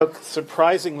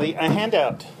Surprisingly, a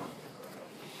handout.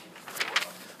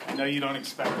 I know you don't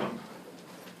expect them.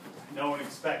 No one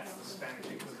expects the Spanish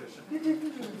Inquisition.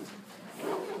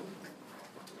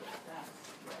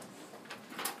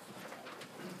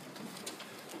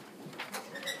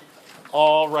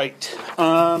 All right.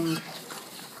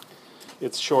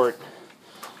 It's short.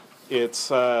 It's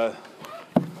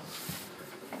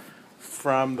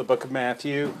from the book of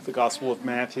Matthew, the Gospel of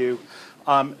Matthew.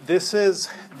 This is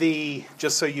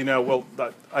just so you know, well,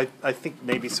 I think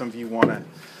maybe some of you want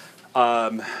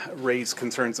to raise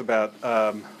concerns about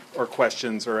or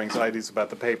questions or anxieties about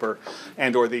the paper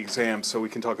and or the exam, so we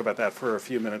can talk about that for a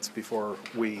few minutes before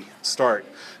we start.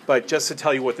 But just to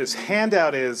tell you what this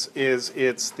handout is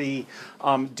it's the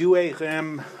Douay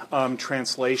Rheims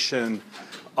translation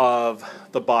of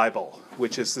the Bible,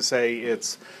 which is to say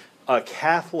it's a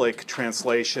Catholic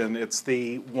translation. It's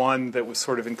the one that was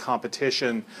sort of in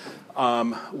competition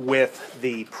with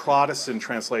the Protestant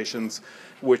translations,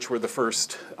 which were the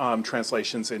first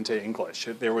translations into English.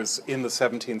 There was in the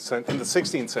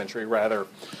 16th century rather,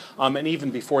 and even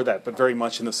before that, but very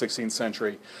much in the 16th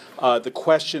century, the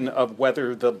question of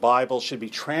whether the Bible should be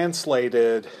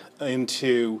translated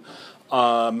into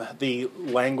the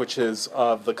languages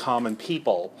of the common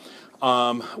people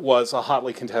was a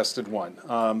hotly contested one.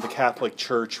 The Catholic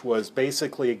Church was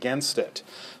basically against it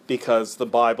because the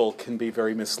Bible can be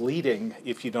very misleading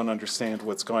if you don't understand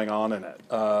what's going on in it.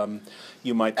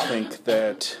 You might think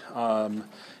that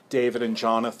David and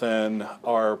Jonathan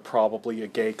are probably a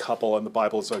gay couple and the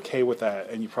Bible is okay with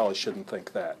that, and you probably shouldn't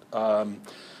think that.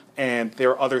 And there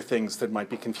are other things that might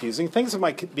be confusing. Things that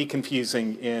might be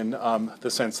confusing in the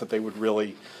sense that they would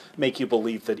really make you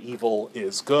believe that evil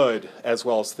is good, as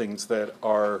well as things that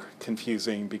are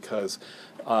confusing because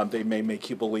they may make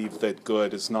you believe that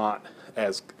good is not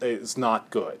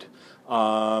good.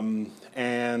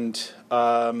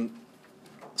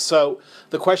 So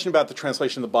the question about the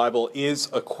translation of the Bible is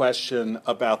a question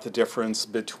about the difference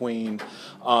between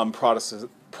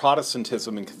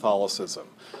Protestantism and Catholicism.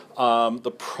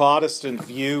 The Protestant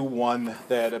view, one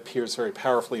that appears very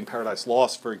powerfully in Paradise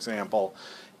Lost, for example,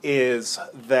 is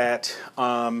that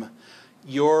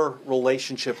your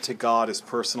relationship to God is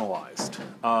personalized.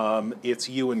 It's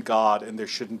you and God, and there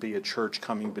shouldn't be a church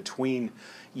coming between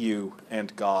you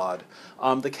and God.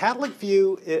 The Catholic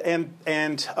view,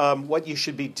 and what you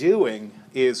should be doing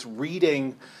is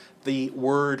reading the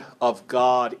Word of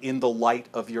God in the light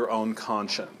of your own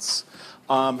conscience.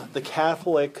 The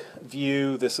Catholic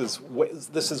view, this is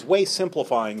way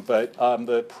simplifying, but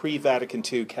the pre-Vatican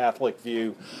II Catholic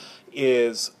view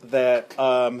is that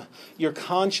your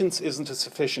conscience isn't a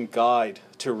sufficient guide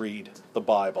to read the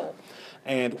Bible.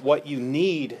 And what you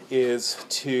need is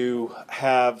to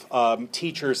have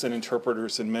teachers and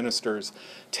interpreters and ministers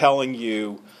telling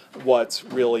you what's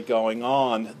really going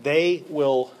on. They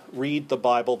will read the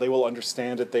Bible, they will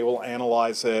understand it, they will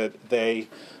analyze it, they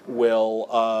will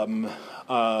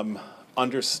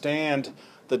understand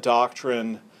the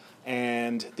doctrine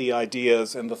and the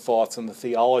ideas and the thoughts and the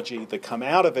theology that come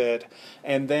out of it.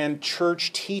 And then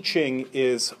church teaching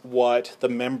is what the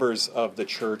members of the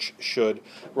church should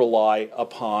rely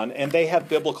upon. And they have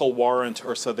biblical warrant,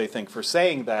 or so they think, for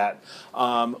saying that,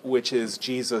 which is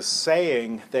Jesus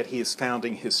saying that he is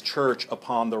founding his church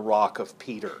upon the rock of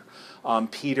Peter.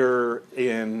 Peter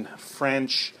in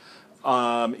French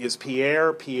is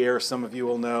Pierre. Pierre, some of you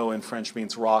will know, in French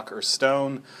means rock or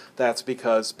stone. That's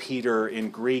because Peter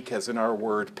in Greek, as in our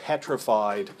word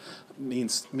petrified,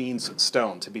 means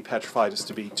stone. To be petrified is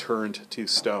to be turned to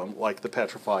stone, like the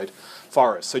petrified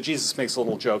forest. So Jesus makes a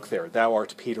little joke there. Thou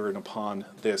art Peter, and upon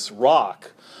this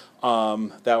rock, thou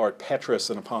art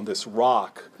Petrus, and upon this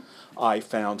rock I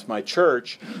found my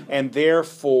church. And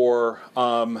therefore,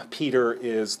 Peter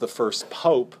is the first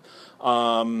pope,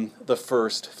 the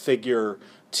first figure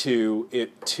to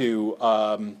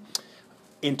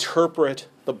interpret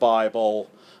the Bible,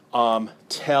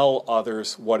 tell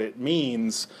others what it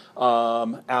means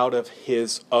out of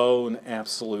his own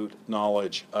absolute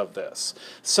knowledge of this.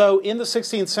 So in the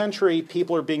 16th century,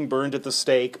 people are being burned at the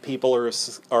stake. People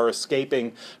are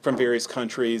escaping from various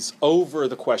countries over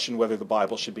the question whether the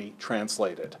Bible should be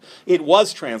translated. It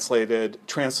was translated,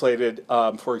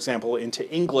 for example, into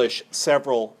English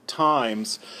several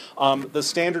times. The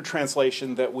standard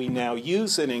translation that we now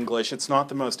use in English, it's not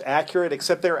the most accurate,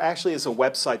 except there actually is a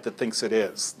website that thinks it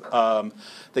is. The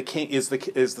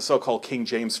so-called King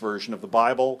James Version version of the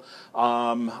Bible.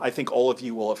 I think all of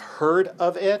you will have heard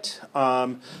of it.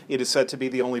 It is said to be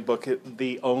the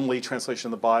only translation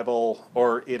of the Bible,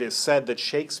 or it is said that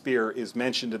Shakespeare is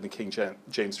mentioned in the King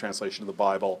James translation of the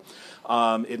Bible.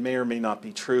 It may or may not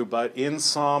be true, but in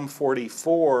Psalm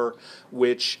 44,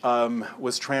 which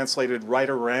was translated right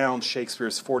around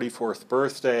Shakespeare's 44th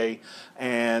birthday,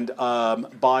 and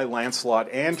by Lancelot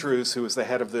Andrewes, who was the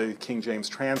head of the King James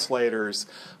translators,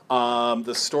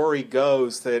 the story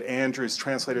goes that Andrewes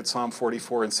translated Psalm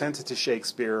 44 and sent it to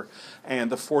Shakespeare,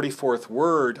 and the 44th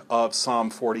word of Psalm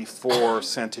 44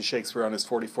 sent to Shakespeare on his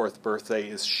 44th birthday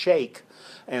is shake,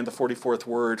 and the 44th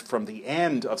word from the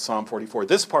end of Psalm 44,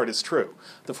 this part is true,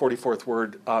 the 44th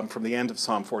word from the end of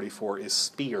Psalm 44 is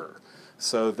spear,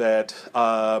 so that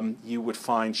you would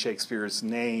find Shakespeare's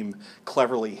name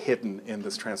cleverly hidden in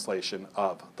this translation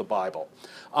of the Bible.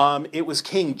 It was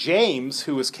King James,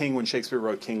 who was king when Shakespeare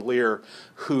wrote King Lear,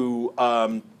 who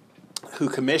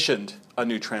commissioned a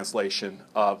new translation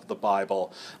of the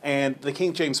Bible. And the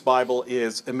King James Bible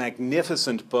is a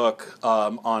magnificent book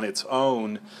on its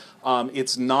own.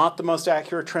 It's not the most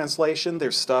accurate translation.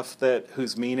 There's stuff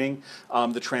whose meaning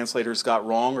the translators got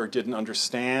wrong or didn't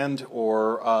understand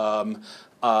or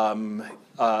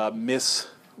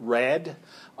misread.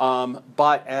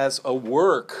 But as a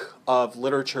work of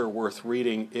literature worth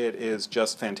reading, it is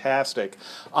just fantastic.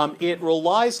 It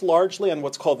relies largely on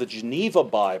what's called the Geneva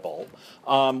Bible,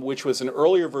 which was an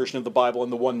earlier version of the Bible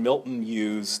and the one Milton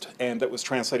used, and that was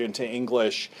translated into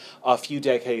English a few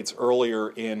decades earlier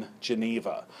in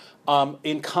Geneva.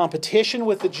 In competition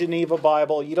with the Geneva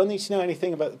Bible, you don't need to know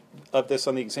anything of this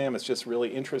on the exam, it's just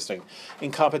really interesting.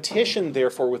 In competition,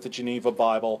 therefore, with the Geneva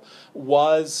Bible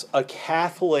was a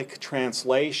Catholic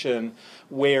translation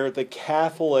where the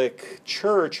Catholic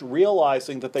Church,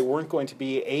 realizing that they weren't going to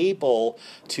be able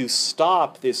to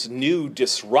stop this new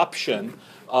disruption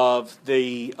of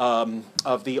the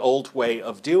old way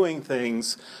of doing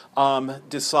things,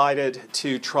 decided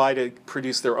to try to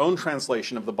produce their own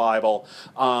translation of the Bible,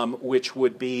 which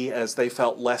would be, as they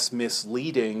felt, less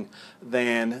misleading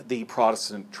than the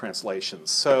Protestant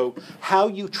translations. So how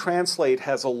you translate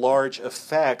has a large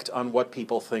effect on what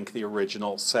people think the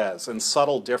original says, and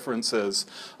subtle differences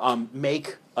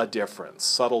make a difference.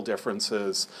 Subtle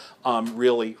differences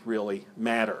really, really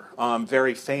matter.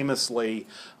 Very famously,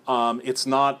 it's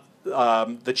not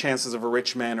the chances of a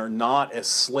rich man are not as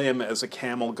slim as a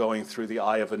camel going through the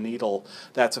eye of a needle.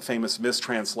 That's a famous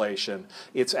mistranslation.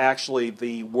 It's actually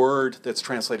the word that's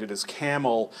translated as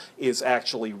camel is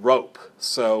actually rope.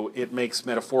 So it makes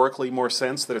metaphorically more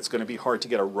sense that it's going to be hard to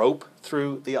get a rope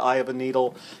through the eye of a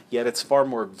needle, yet it's far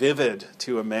more vivid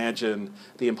to imagine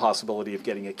the impossibility of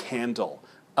getting a camel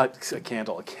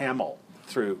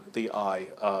through the eye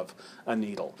of a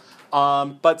needle.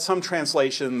 But some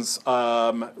translations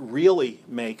really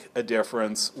make a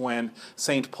difference. When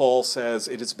St. Paul says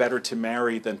it is better to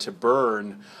marry than to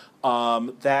burn,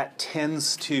 that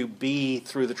tends to be,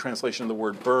 through the translation of the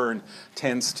word burn,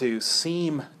 tends to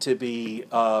seem to be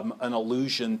an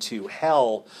allusion to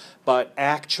hell, but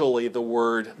actually the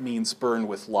word means burn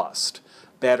with lust.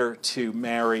 Better to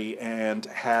marry and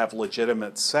have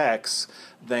legitimate sex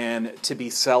than to be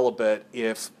celibate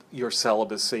if your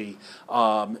celibacy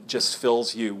just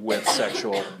fills you with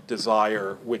sexual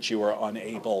desire, which you are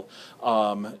unable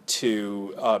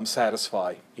to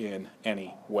satisfy in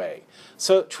any way.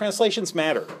 So translations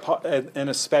matter, and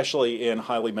especially in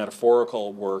highly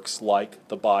metaphorical works like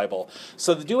the Bible.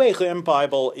 So the Douay Rheims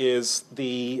Bible is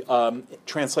the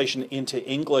translation into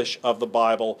English of the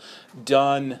Bible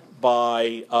done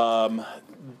by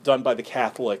the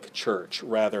Catholic Church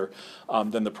rather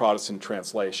than the Protestant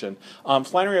translation.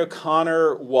 Flannery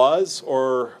O'Connor was,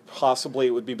 or possibly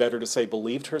it would be better to say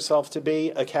believed herself to be,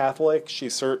 a Catholic. She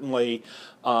certainly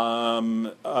was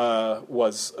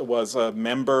a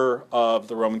member of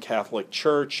the Roman Catholic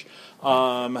Church.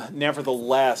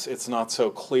 Nevertheless, it's not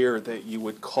so clear that you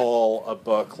would call a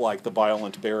book like The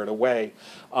Violent Bear It Away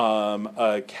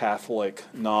a Catholic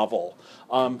novel.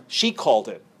 She called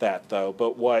it that, though,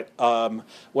 but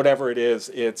whatever it is,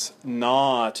 it's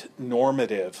not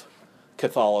normative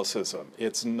Catholicism.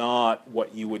 It's not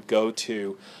what you would go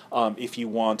to if you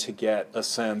want to get a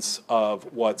sense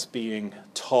of what's being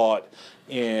taught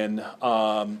in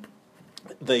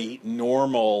the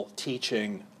normal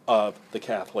teaching of the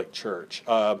Catholic Church.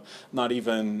 Not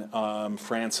even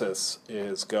Francis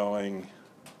is going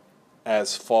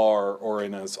as far or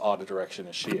in as odd a direction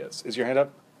as she is. Is your hand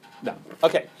up? No.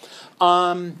 Okay.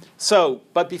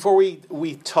 But before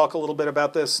we talk a little bit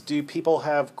about this, do people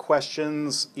have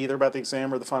questions either about the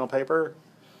exam or the final paper?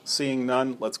 Seeing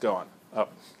none, let's go on.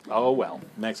 Oh well.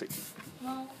 Next week.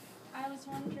 Well, I was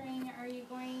wondering, are you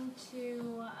going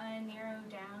to narrow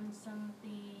down some of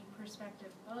the perspective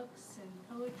books and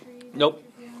poetry? Nope.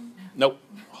 Nope.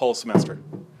 Whole semester.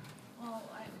 Well,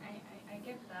 I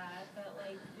get that, but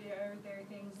like, are there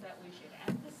things that we should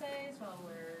emphasize while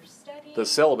we're studying? The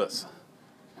syllabus.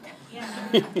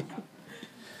 Yeah.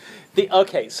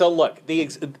 Okay, so look, the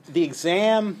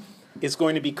exam is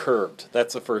going to be curved.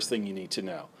 That's the first thing you need to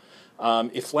know.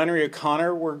 If Flannery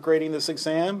O'Connor were grading this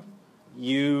exam,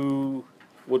 you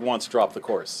would want to drop the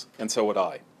course, and so would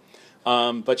I.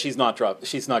 But she's not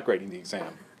grading the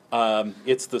exam.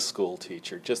 It's the school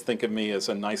teacher. Just think of me as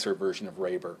a nicer version of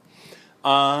Raber.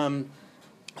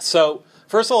 So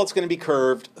first of all, it's going to be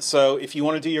curved. So if you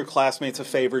want to do your classmates a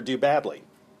favor, do badly.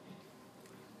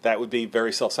 That would be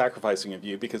very self-sacrificing of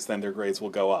you, because then their grades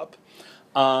will go up.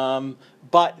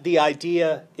 But the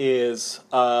idea is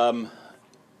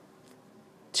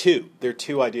two. There are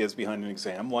two ideas behind an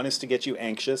exam. One is to get you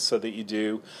anxious so that you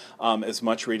do as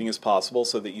much reading as possible,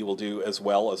 so that you will do as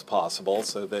well as possible,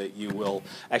 so that you will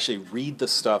actually read the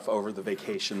stuff over the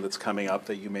vacation that's coming up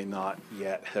that you may not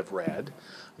yet have read.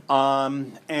 The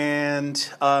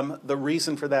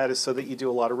reason for that is so that you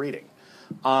do a lot of reading.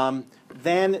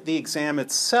 Then the exam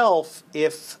itself,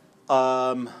 if,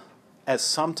 as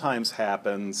sometimes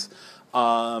happens, you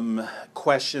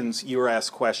are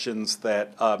asked questions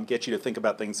that get you to think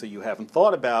about things that you haven't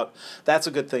thought about, that's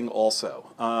a good thing also.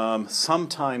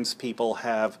 Sometimes people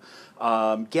are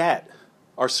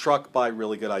struck by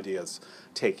really good ideas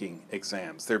taking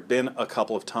exams. There have been a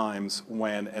couple of times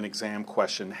when an exam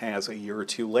question has, a year or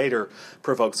two later,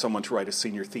 provoked someone to write a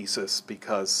senior thesis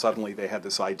because suddenly they had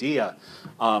this idea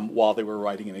while they were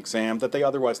writing an exam that they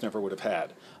otherwise never would have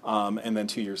had. And then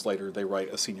 2 years later, they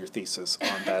write a senior thesis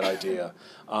on that idea.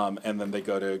 And then they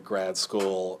go to grad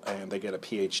school and they get a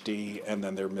PhD, and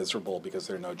then they're miserable because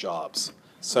there are no jobs.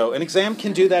 So an exam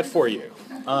can do that for you.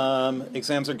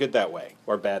 Exams are good that way,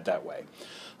 or bad that way.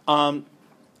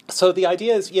 So the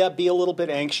idea is, yeah, be a little bit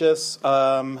anxious,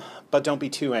 but don't be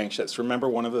too anxious. Remember,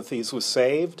 one of the thieves was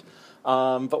saved,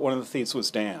 but one of the thieves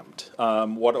was damned.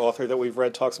 What author that we've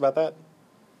read talks about that?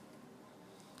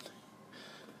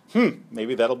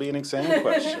 Maybe that'll be an exam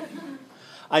question.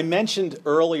 I mentioned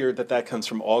earlier that comes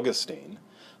from Augustine.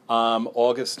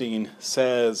 Augustine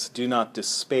says, do not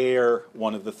despair,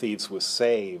 one of the thieves was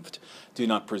saved. Do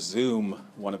not presume,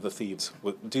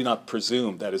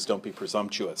 that is, don't be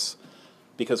presumptuous,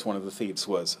 because one of the thieves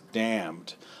was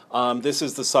damned. This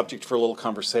is the subject for a little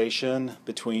conversation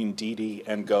between Dee Dee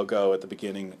and Gogo at the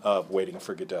beginning of Waiting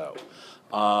for Godot.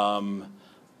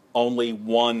 Only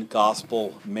one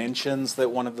gospel mentions that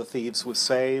one of the thieves was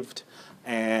saved,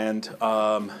 and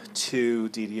to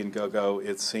Dee Dee and Gogo,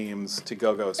 it seems, to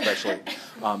Gogo especially,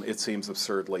 it seems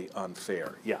absurdly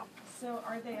unfair. Yeah. So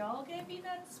are they all going to be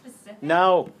that specific?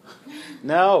 No.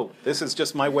 This is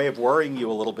just my way of worrying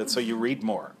you a little bit so you read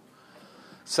more.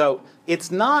 So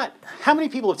it's not, how many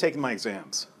people have taken my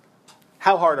exams?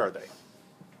 How hard are they?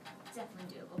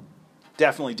 Definitely doable.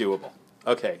 Definitely doable.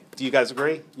 Okay. Do you guys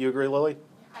agree? You agree, Lily?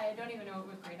 I don't even know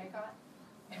what grade I got.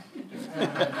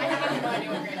 I have no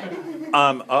idea what grade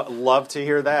I got. Love to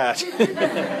hear that. Okay.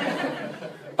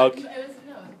 It was a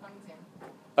fun exam.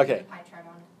 Okay. Pie chart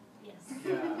on it. Yes.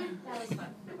 That was fun.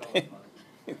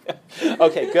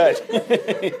 Okay, good.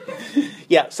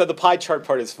 Yeah, so the pie chart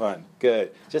part is fun.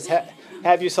 Good. Just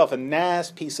have yourself a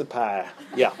nice piece of pie.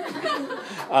 Yeah.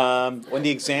 When the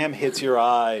exam hits your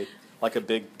eye like a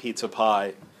big pizza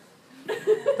pie,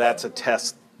 that's a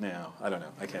test now. I don't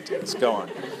know. I can't do this. Go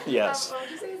on. Yes. What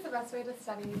would you say is the best way to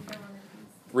study for one of these?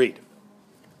 Read.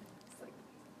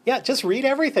 Yeah, just read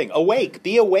everything. Awake.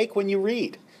 Be awake when you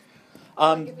read.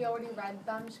 If we already read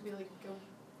them, should we go over?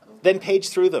 Then page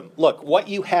through them. Look, what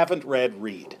you haven't read,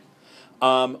 read.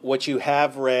 What you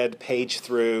have read, page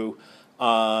through,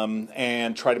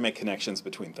 and try to make connections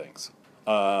between things.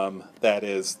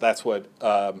 That's what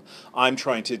I'm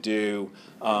trying to do,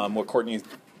 what Courtney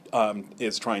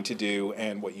is trying to do,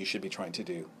 and what you should be trying to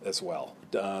do as well.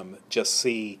 Just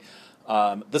see,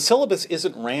 the syllabus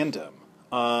isn't random.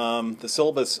 The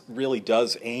syllabus really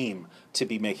does aim to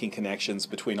be making connections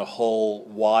between a whole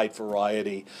wide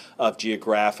variety of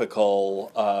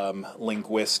geographical,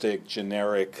 linguistic,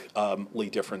 generically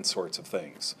different sorts of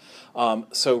things.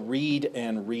 So read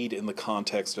in the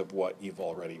context of what you've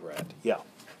already read. Yeah.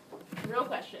 Real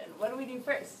question. What do we do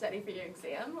first? Study for your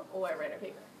exam or write our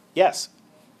paper? Yes.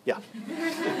 Yeah. What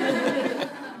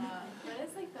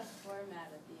is like the format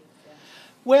of the exam?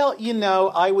 Well,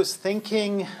 I was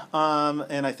thinking,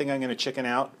 and I think I'm going to chicken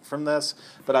out from this,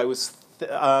 but I was,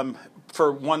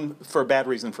 for a bad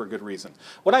reason, for a good reason.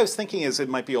 What I was thinking is it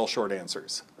might be all short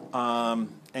answers.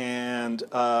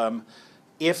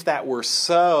 if that were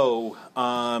so,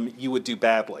 you would do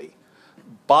badly.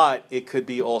 But it could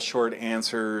be all short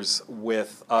answers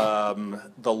with the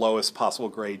lowest possible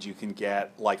grade you can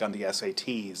get, like on the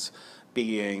SATs,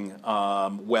 being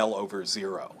well over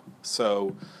 0.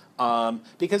 So,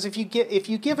 because if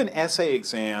you give an essay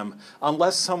exam,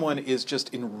 unless someone is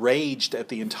just enraged at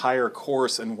the entire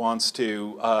course and wants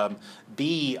to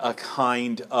be a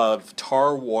kind of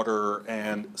tar water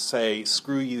and say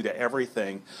screw you to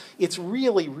everything, it's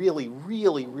really, really,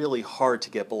 really, really hard to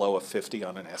get below a 50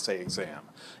 on an essay exam.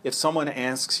 If someone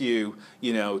asks you,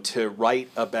 to write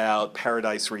about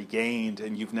Paradise Regained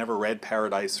and you've never read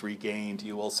Paradise Regained,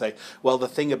 you will say, well, the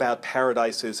thing about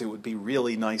Paradise is it would be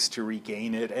really nice to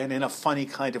regain it, and in a funny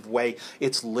kind of way,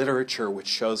 it's literature which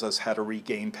shows us how to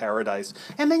regain paradise.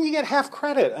 And then you get half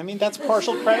credit. I mean, that's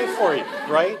partial credit for you,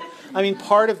 right? I mean,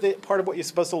 part of what you're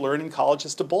supposed to learn in college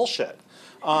is to bullshit.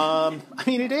 I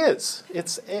mean, it is.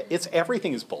 It's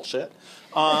everything is bullshit.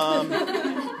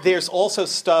 There's also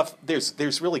stuff.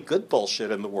 There's really good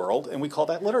bullshit in the world, and we call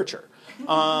that literature.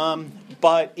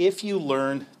 But if you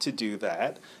learn to do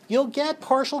that, you'll get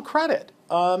partial credit,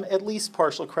 at least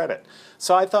partial credit.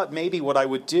 So I thought maybe what I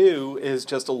would do is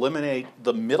just eliminate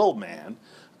the middleman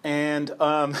and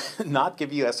not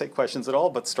give you essay questions at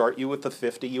all, but start you with the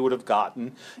 50 you would have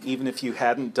gotten, even if you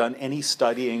hadn't done any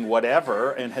studying,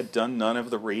 whatever, and had done none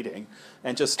of the reading,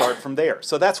 and just start from there.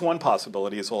 So that's one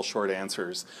possibility, is all short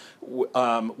answers,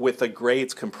 with the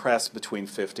grades compressed between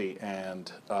 50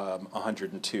 and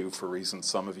 102 for reasons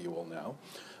some of you will know,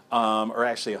 or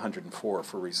actually 104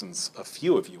 for reasons a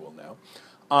few of you will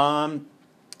know.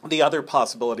 The other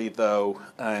possibility, though,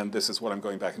 and this is what I'm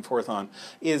going back and forth on,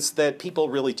 is that people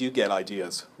really do get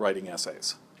ideas writing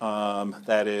essays.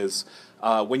 That is,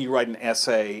 when you write an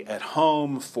essay at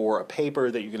home for a paper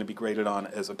that you're going to be graded on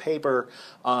as a paper,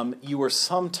 you are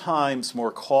sometimes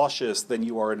more cautious than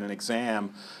you are in an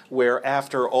exam, where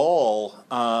after all,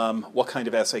 what kind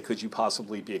of essay could you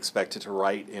possibly be expected to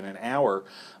write in an hour?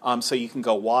 So you can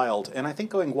go wild, and I think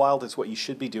going wild is what you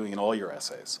should be doing in all your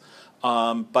essays.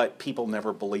 But people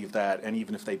never believe that, and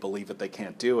even if they believe it, they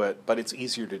can't do it. But it's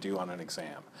easier to do on an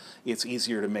exam. It's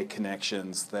easier to make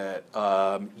connections that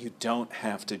you don't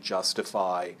have to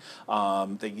justify,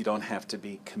 that you don't have to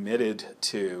be committed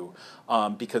to,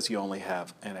 because you only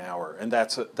have an hour. And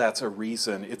that's a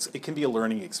reason. It can be a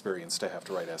learning experience to have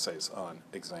to write essays on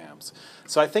exams.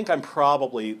 So I think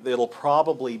it'll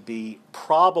probably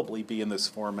be in this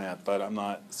format, but I'm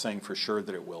not saying for sure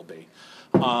that it will be.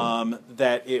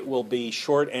 That it will be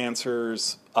short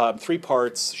answers, 3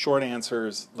 parts, short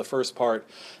answers, the first part.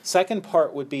 Second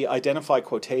part would be identify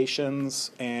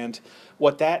quotations, and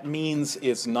what that means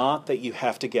is not that you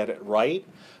have to get it right,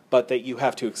 but that you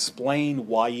have to explain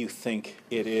why you think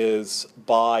it is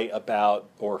by, about,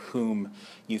 or whom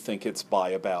you think it's by,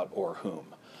 about, or whom.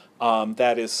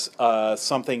 That is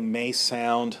something may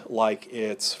sound like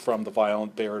it's from The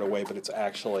Violent Bear It Away, but it's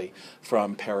actually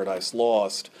from Paradise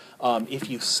Lost. If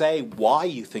you say why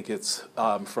you think it's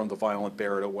from The Violent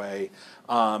Bear It Away,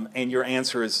 and your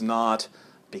answer is not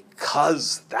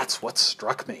because that's what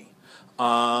struck me,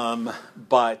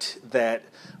 but that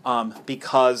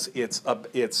because it's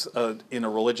in a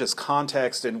religious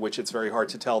context in which it's very hard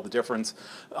to tell the difference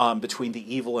between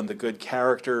the evil and the good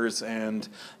characters, and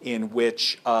in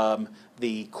which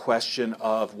the question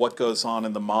of what goes on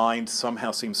in the mind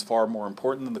somehow seems far more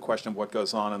important than the question of what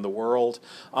goes on in the world.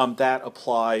 That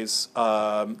applies,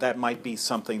 that might be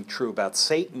something true about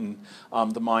Satan.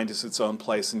 The mind is its own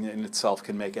place and in itself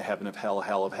can make a heaven of hell,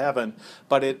 hell of heaven.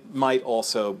 But it might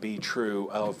also be true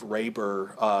of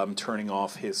Raber turning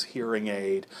off his hearing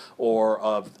aid, or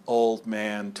of old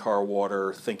man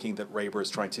Tarwater thinking that Raber is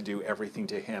trying to do everything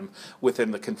to him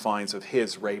within the confines of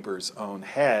his, Raber's, own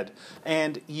head.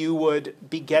 And you would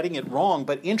be getting it wrong,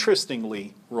 but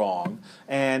interestingly wrong,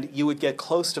 and you would get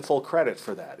close to full credit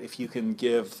for that if you can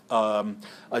give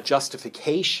a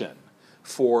justification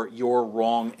for your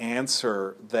wrong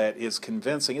answer that is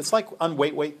convincing. It's like on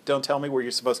Wait, Wait, Don't Tell Me, where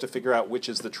you're supposed to figure out which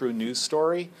is the true news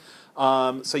story.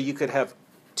 So you could have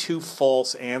 2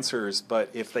 false answers, but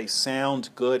if they sound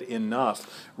good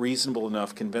enough, reasonable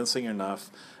enough, convincing enough,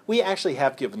 we actually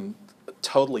have given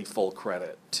totally full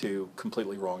credit to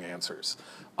completely wrong answers.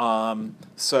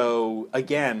 So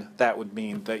again, that would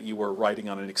mean that you were writing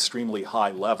on an extremely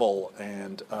high level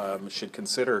and should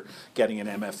consider getting an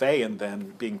MFA and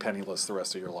then being penniless the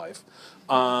rest of your life.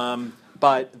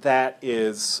 But that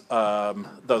is,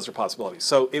 those are possibilities.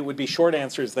 So it would be short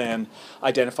answers, then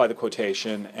identify the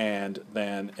quotation, and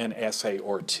then an essay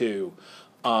or 2.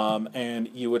 And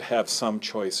you would have some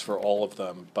choice for all of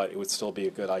them, but it would still be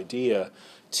a good idea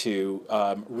to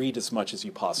read as much as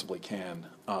you possibly can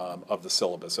of the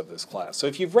syllabus of this class. So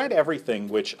if you've read everything,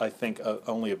 which I think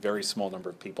only a very small number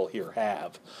of people here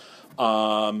have,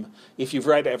 if you've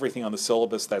read everything on the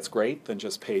syllabus, that's great. Then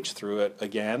just page through it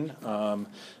again.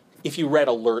 If you read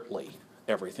alertly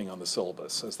everything on the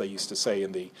syllabus, as they used to say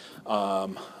in the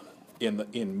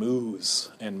in moos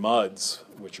and muds,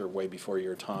 which are way before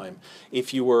your time,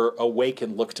 if you were awake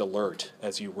and looked alert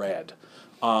as you read,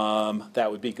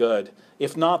 that would be good.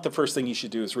 If not, the first thing you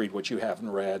should do is read what you haven't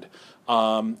read.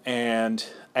 And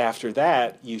after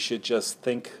that, you should just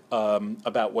think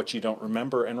about what you don't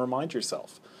remember and remind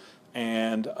yourself.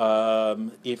 And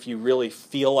if you really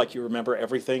feel like you remember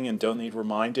everything and don't need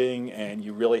reminding and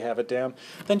you really have it down,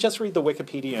 then just read the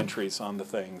Wikipedia entries on the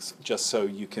things, just so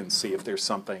you can see if there's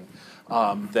something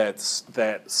that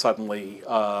suddenly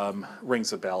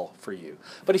rings a bell for you.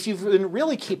 But if you've been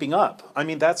really keeping up, I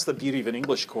mean, that's the beauty of an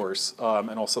English course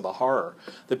and also the horror.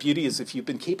 The beauty is if you've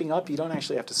been keeping up, you don't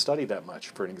actually have to study that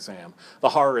much for an exam. The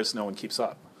horror is no one keeps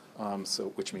up,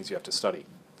 which means you have to study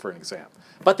for an exam.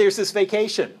 But there's this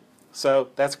vacation. So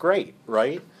that's great,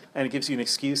 right? And it gives you an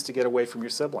excuse to get away from your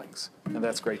siblings. And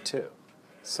that's great too.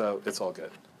 So it's all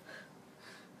good.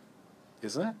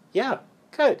 Isn't it? Yeah,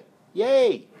 good.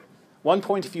 Yay! 1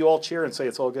 point if you all cheer and say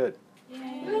it's all good.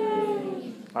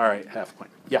 Yay! All right, half a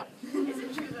point. Yeah. Is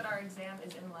it true that our exam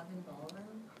is in Levin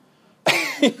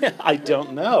Ballroom? I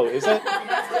don't know. Is it?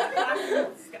 That's what the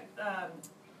class,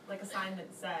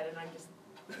 assignment said, and I'm just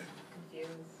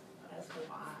confused as to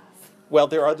why. Well,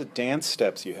 there are the dance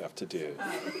steps you have to do.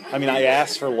 I mean, I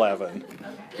asked for 11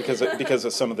 because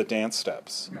of some of the dance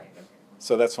steps. Right, okay.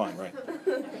 So that's fine, right?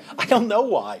 I don't know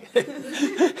why.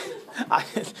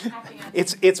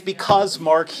 It's because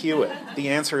Mark Hewitt. The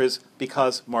answer is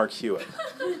because Mark Hewitt.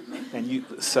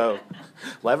 So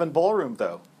 11 ballroom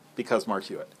though, because Mark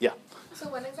Hewitt. Yeah. So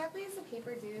when exactly is the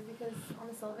paper due? Because on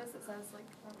the syllabus it says like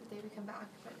the day we come back,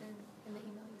 but in the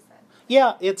email you said.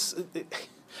 Yeah,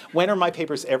 when are my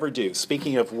papers ever due?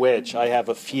 Speaking of which, I have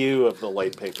a few of the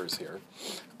late papers here.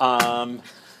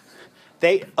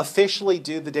 They officially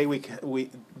due the day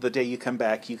the day you come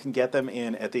back. You can get them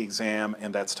in at the exam,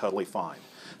 and that's totally fine.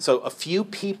 So a few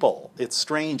people, it's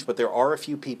strange, but there are a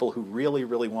few people who really,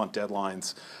 really want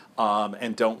deadlines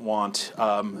and don't want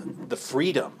the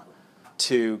freedom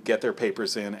to get their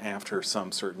papers in after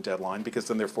some certain deadline, because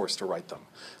then they're forced to write them.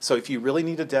 So if you really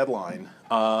need a deadline,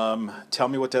 tell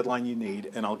me what deadline you need,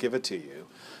 and I'll give it to you.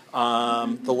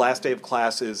 The last day of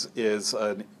class is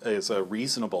a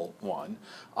reasonable one,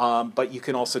 but you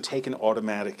can also take an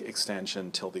automatic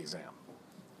extension till the exam.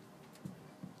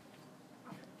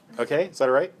 Okay, is that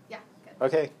all right? Yeah, good.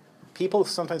 Okay. People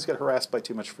sometimes get harassed by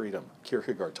too much freedom.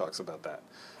 Kierkegaard talks about that.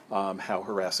 How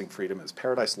harassing freedom is.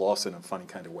 Paradise Lost, in a funny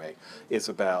kind of way, is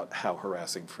about how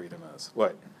harassing freedom is.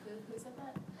 What? Who said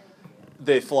that?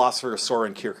 The philosopher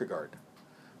Soren Kierkegaard.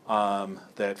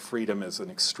 That freedom is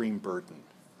an extreme burden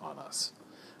on us.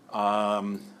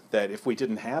 That if we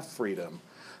didn't have freedom,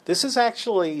 this is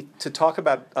actually to talk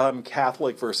about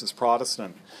Catholic versus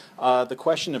Protestant. The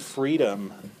question of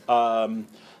freedom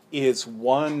is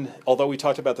one, although we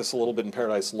talked about this a little bit in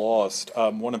Paradise Lost,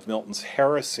 one of Milton's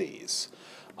heresies.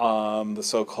 The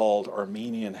so-called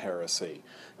Armenian heresy,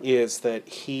 is that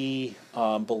he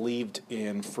believed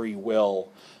in free will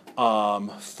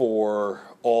for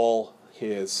all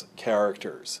his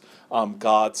characters.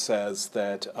 God says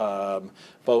that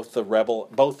both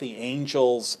the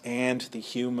angels and the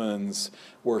humans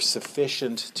were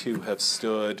sufficient to have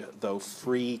stood, though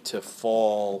free to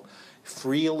fall.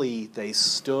 Freely they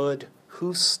stood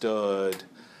who stood,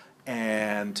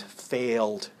 and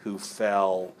failed who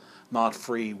fell. Not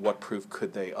free, what proof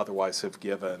could they otherwise have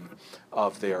given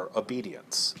of their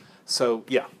obedience? So,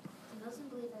 yeah. He doesn't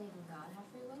believe that even God had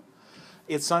free will?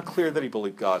 It's not clear that he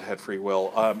believed God had free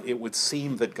will. It would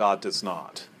seem that God does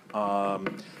not.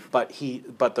 But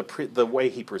the way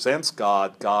he presents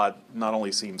God not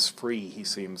only seems free, he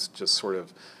seems just sort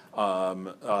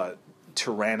of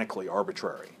tyrannically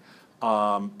arbitrary.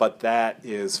 But that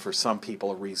is, for some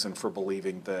people, a reason for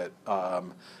believing that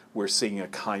we're seeing a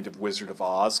kind of Wizard of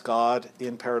Oz God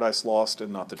in Paradise Lost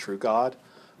and not the true God.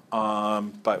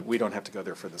 But we don't have to go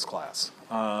there for this class.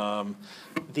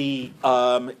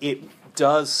 It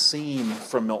does seem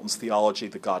from Milton's theology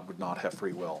that God would not have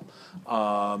free will,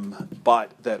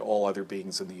 but that all other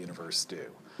beings in the universe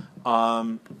do.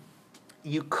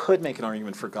 You could make an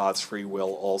argument for God's free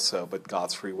will also, but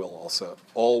God's free will also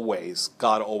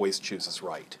God always chooses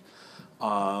right. Yeah.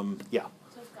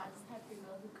 So if God doesn't have free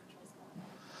will, who controls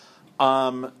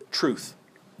God? Truth.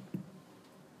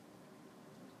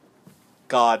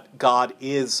 God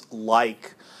is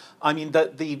like, I mean,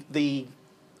 the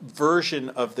version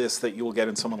of this that you will get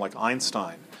in someone like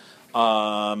Einstein,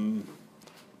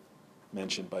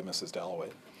 mentioned by Mrs. Dalloway.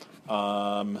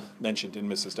 Mentioned in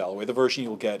Mrs. Dalloway. The version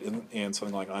you'll get in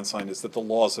something like Einstein is that the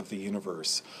laws of the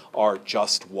universe are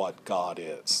just what God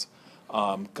is.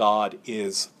 God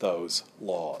is those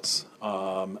laws.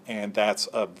 And that's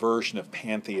a version of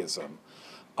pantheism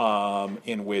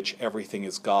in which everything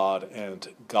is God, and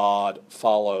God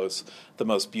follows the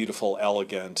most beautiful,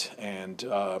 elegant, and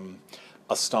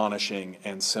astonishing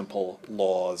and simple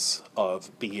laws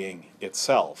of being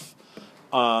itself.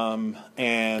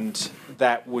 And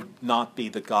that would not be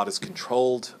that God is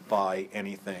controlled by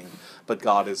anything, but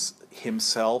God is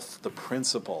himself the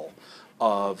principle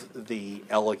of the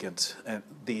elegant, and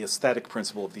the aesthetic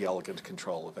principle of the elegant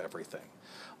control of everything.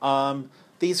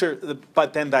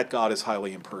 But then that God is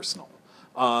highly impersonal.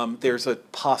 There's a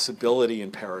possibility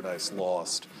in Paradise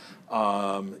Lost.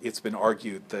 It's been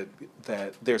argued that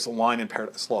there's a line in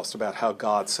Paradise Lost about how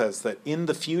God says that in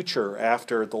the future,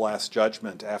 after the Last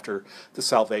Judgment, after the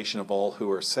salvation of all who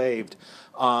are saved,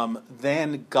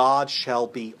 then God shall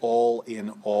be all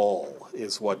in all,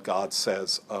 is what God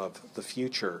says of the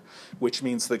future, which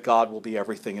means that God will be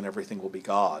everything and everything will be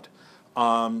God.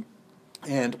 And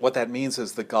what that means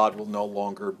is that God will no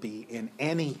longer be, in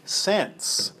any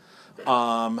sense,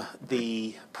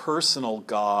 the personal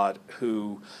God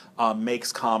who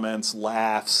makes comments,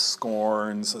 laughs,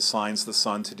 scorns, assigns the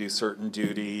son to do certain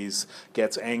duties,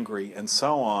 gets angry, and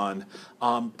so on,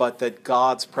 but that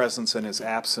God's presence and his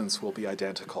absence will be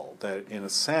identical. That, in a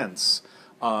sense,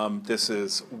 this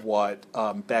is what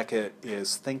Beckett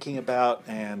is thinking about,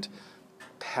 and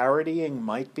parodying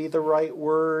might be the right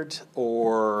word,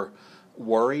 or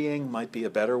worrying might be a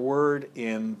better word,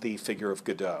 in the figure of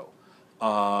Godot.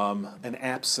 An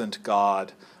absent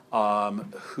God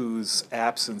whose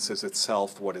absence is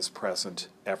itself what is present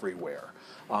everywhere,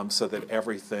 so that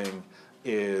everything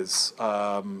is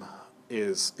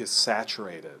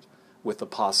saturated with the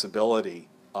possibility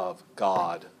of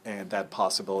God, and that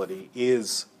possibility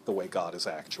is the way God is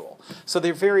actual. So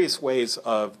there are various ways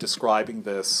of describing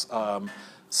this.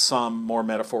 Some more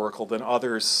metaphorical than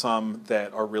others, some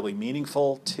that are really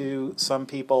meaningful to some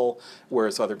people,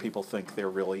 whereas other people think they're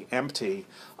really empty.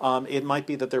 It might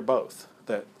be that they're both.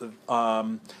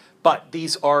 But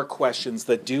these are questions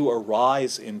that do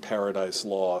arise in Paradise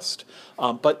Lost,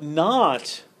 but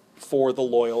not for the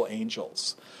loyal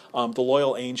angels. The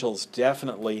loyal angels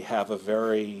definitely have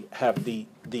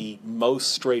the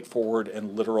most straightforward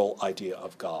and literal idea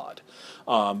of God.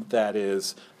 That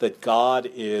is, that God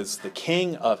is the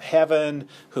King of heaven,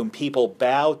 whom people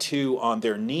bow to on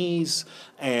their knees,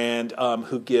 and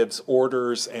who gives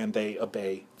orders, and they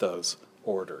obey those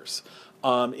orders.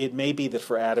 It may be that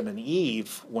for Adam and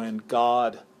Eve, when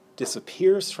God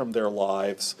disappears from their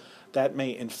lives, that may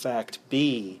in fact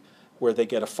be where they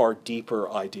get a far deeper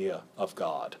idea of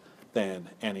God than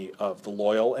any of the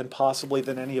loyal, and possibly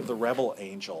than any of the rebel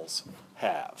angels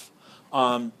have.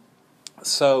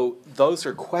 So those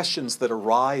are questions that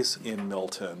arise in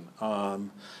Milton,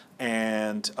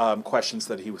 and questions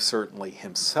that he was certainly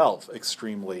himself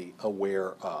extremely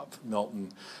aware of.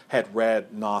 Milton had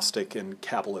read Gnostic and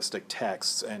Kabbalistic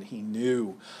texts, and he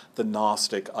knew the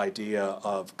Gnostic idea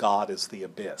of God as the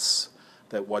abyss,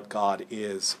 that what God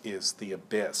is the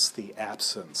abyss, the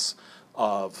absence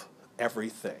of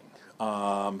everything,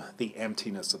 the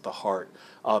emptiness at the heart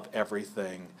of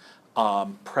everything,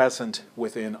 present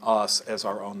within us as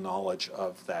our own knowledge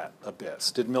of that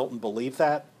abyss. Did Milton believe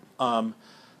that?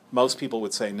 Most people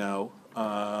would say no.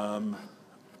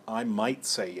 I might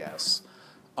say yes.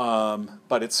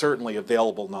 But it's certainly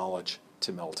available knowledge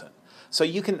to Milton. So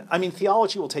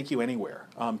theology will take you anywhere.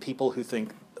 People who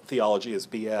think theology is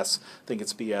BS think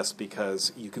it's BS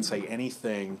because you can say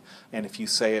anything, and if you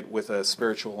say it with a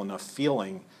spiritual enough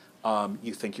feeling,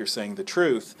 you think you're saying the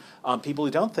truth. People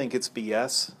who don't think it's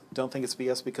BS don't think it's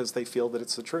BS because they feel that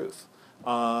it's the truth.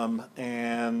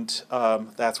 And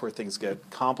that's where things get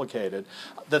complicated.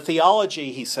 The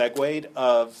theology, he segued,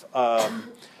 of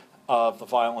The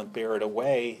Violent Bear It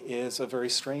Away is a very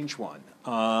strange one.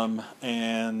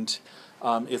 And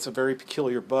it's a very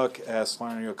peculiar book, as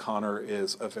Flannery O'Connor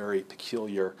is a very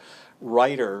peculiar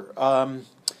writer.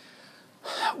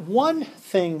 One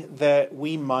thing that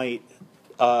we might,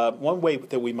 one way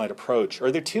that we might approach,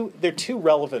 or there are two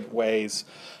relevant ways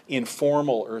in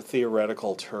formal or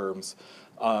theoretical terms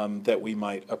that we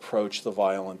might approach The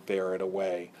Violent Bear It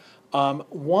Away.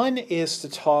 One is to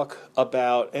talk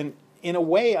about, and in a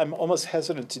way I'm almost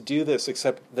hesitant to do this,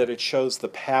 except that it shows the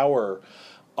power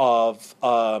of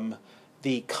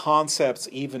the concepts,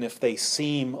 even if they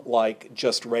seem like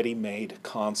just ready-made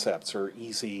concepts or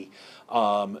easy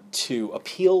to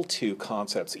appeal to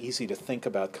concepts, easy to think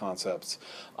about concepts.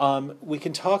 We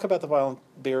can talk about the violent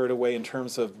bear it away in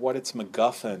terms of what its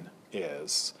MacGuffin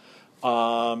is.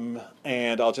 And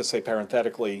I'll just say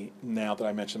parenthetically, now that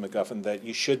I mentioned MacGuffin, that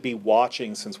you should be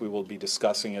watching, since we will be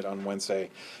discussing it on Wednesday,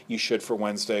 you should for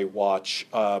Wednesday watch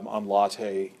on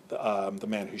Latte, The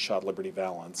Man Who Shot Liberty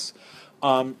Valance.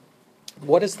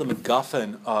 What is the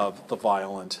MacGuffin of the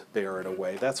violent bear it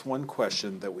away? That's one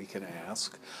question that we can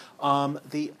ask.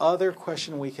 The other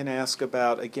question we can ask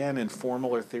about, again in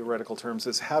formal or theoretical terms,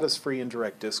 is how does free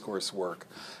indirect discourse work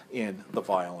in the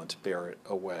violent bear it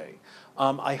away?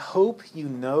 I hope you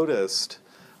noticed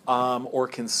or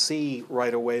can see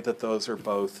right away that those are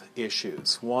both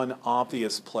issues. One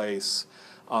obvious place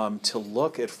to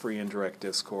look at free indirect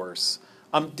discourse.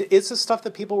 Is this stuff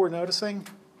that people were noticing?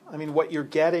 I mean, what you're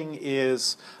getting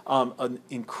is an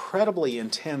incredibly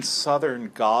intense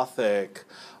Southern Gothic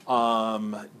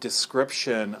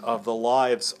description of the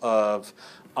lives of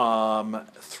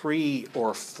 3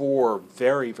 or 4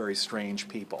 very, very strange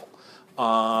people.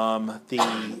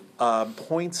 The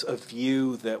points of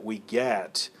view that we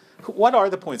get, what are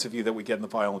the points of view that we get in the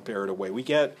violent bear it away? We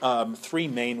get 3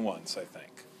 main ones, I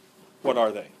think. What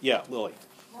are they? Yeah, Lily.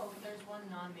 Well, there's one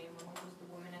non-main one, which was the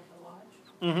woman at the lodge.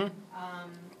 Mm-hmm.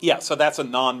 Yeah, so that's a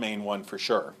non-main one for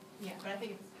sure. Yeah, but I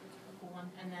think it's a cool one.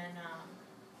 And then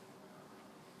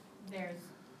there's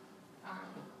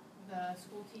the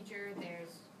school teacher, there's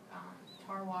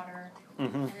tar water,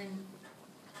 Mm-hmm. and then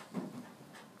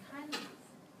kind of,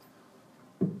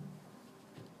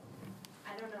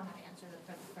 I don't know how to answer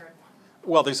the third one.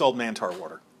 Well, there's Old Man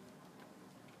Tarwater.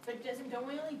 But don't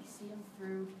we only see him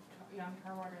through young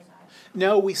Tarwater's eyes?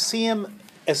 No, we see him,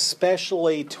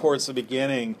 especially towards the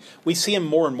beginning, we see him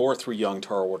more and more through young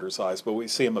Tarwater's eyes, but we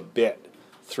see him a bit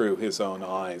through his own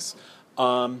eyes.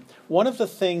 One of the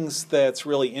things that's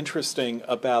really interesting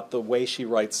about the way she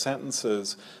writes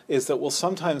sentences is that we'll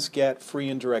sometimes get free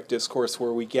indirect discourse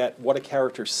where we get what a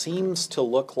character seems to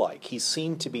look like. He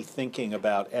seemed to be thinking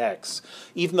about X,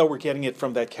 even though we're getting it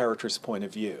from that character's point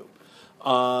of view.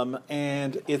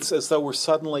 And it's as though we're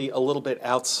suddenly a little bit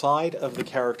outside of the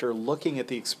character looking at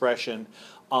the expression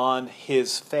on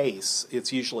his face.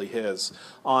 It's usually his.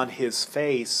 On his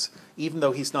face, even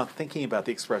though he's not thinking about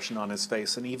the expression on his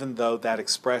face, and even though that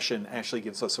expression actually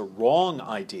gives us a wrong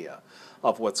idea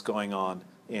of what's going on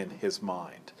in his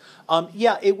mind.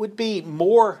 Yeah, it would be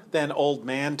more than Old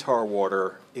Man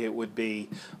Tarwater. It would be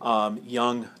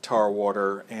young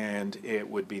Tarwater, and it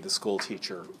would be the school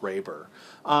teacher, Raber.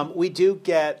 We do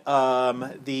get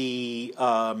the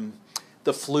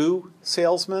flu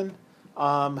salesman,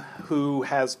 who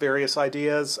has various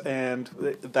ideas, and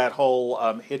that whole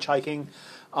hitchhiking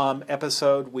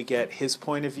episode, we get his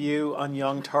point of view on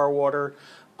young Tarwater.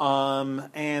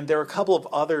 And there are a couple of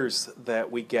others that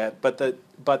we get, but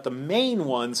the main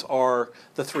ones are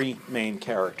the 3 main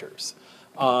characters.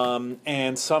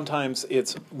 And sometimes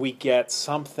we get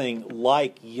something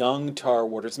like young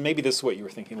Tarwater's, maybe this is what you were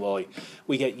thinking, Lily,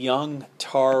 we get young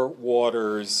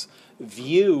Tarwater's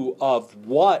view of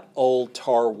what old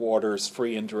Tarwater's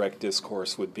free indirect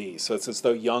discourse would be. So it's as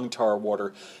though young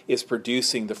Tarwater is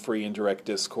producing the free indirect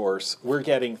discourse. We're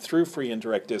getting, through free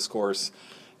indirect discourse,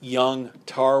 young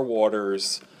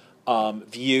Tarwater's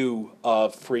view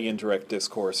of free indirect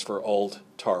discourse for old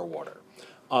Tarwater.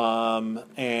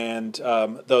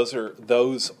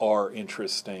 Those are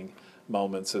interesting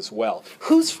moments as well.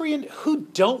 Who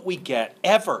don't we get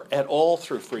ever at all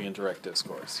through free indirect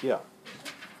discourse? Yeah.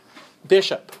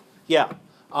 Bishop, yeah.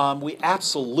 We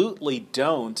absolutely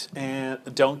don't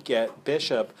get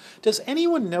Bishop. Does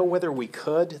anyone know whether we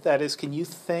could? That is, can you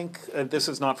think, this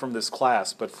is not from this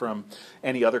class, but from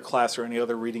any other class or any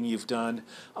other reading you've done,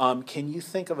 can you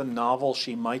think of a novel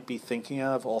she might be thinking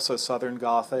of, also Southern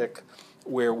Gothic,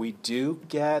 where we do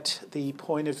get the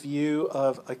point of view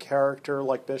of a character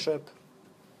like Bishop?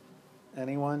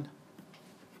 Anyone?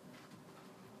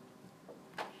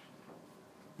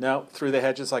 No, Through the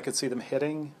Hedges I Could See Them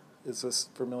Hitting. Is this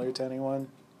familiar to anyone?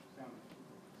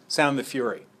 Sound and the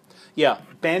Fury. Yeah,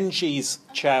 Benji's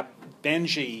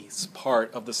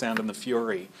part of the Sound and the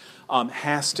Fury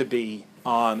has to be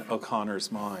on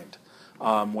O'Connor's mind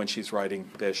when she's writing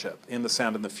Bishop. In the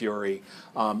Sound and the Fury,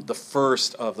 the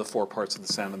first of the 4 parts of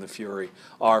the Sound and the Fury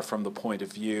are from the point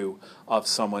of view of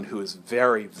someone who is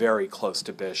very, very close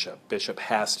to Bishop. Bishop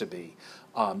has to be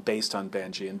based on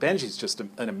Benji. And Benji's just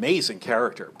an amazing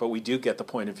character, but we do get the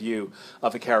point of view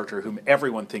of a character whom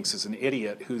everyone thinks is an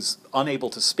idiot, who's unable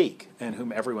to speak, and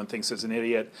whom everyone thinks is an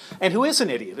idiot, and who is an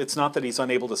idiot. It's not that he's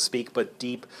unable to speak, but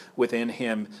deep within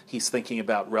him, he's thinking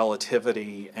about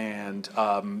relativity and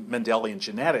Mendelian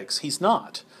genetics. He's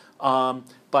not.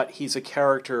 But he's a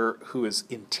character who is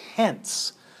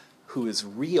intense, who is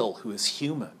real, who is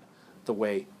human, the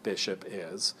way Bishop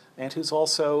is, and who's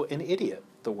also an idiot,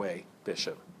 the way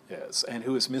Bishop is, and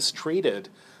who is mistreated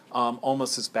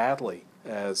almost as badly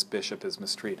as Bishop is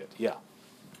mistreated. Yeah.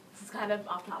 This is kind of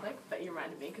off topic, but you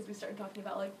reminded me because we started talking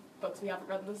about like books we haven't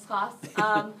read in this class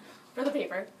for the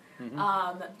paper. Mm-hmm.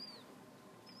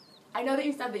 I know that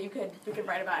you said that we could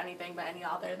write about anything by any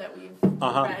author that we've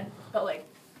read, but like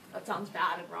that sounds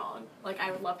bad and wrong. Like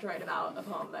I would love to write about a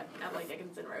poem that Emily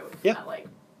Dickinson wrote that like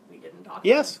we didn't talk about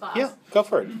in this class. Yeah, go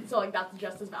for it. So like that's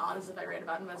just as valid as if I write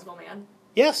about Invisible Man.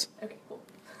 Yes. Okay, cool.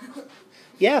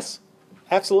 Yes,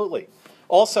 absolutely.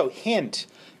 Also, hint,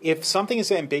 if something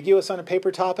is ambiguous on a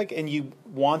paper topic and you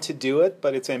want to do it,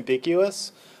 but it's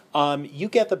ambiguous, you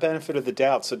get the benefit of the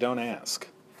doubt, so don't ask.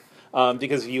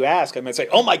 Because if you ask, I might say,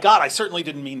 "Oh my God, I certainly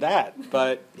didn't mean that."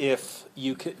 But if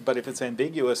it's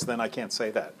ambiguous, then I can't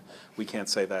say that. We can't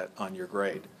say that on your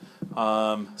grade.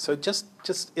 So just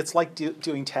it's like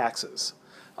doing taxes.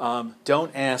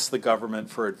 Don't ask the government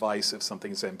for advice if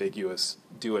something's ambiguous.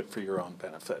 Do it for your own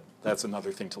benefit. That's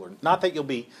another thing to learn. Not that you'll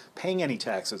be paying any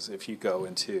taxes if you go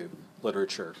into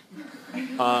literature.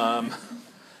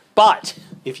 But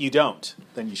if you don't,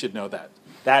 then you should know that.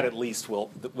 That at least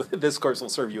this course will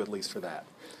serve you at least for that.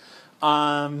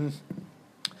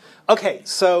 Okay,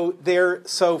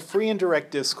 so free and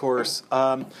direct discourse,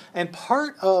 and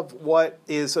part of what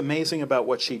is amazing about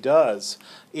what she does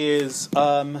is,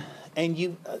 and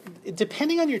you,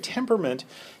 depending on your temperament,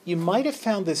 you might have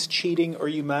found this cheating or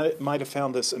you might have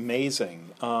found this amazing.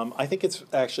 I think it's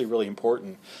actually really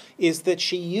important, is that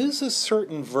she uses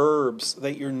certain verbs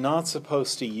that you're not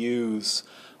supposed to use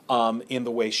in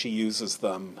the way she uses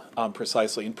them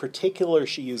precisely. In particular,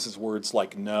 she uses words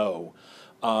like no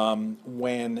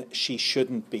when she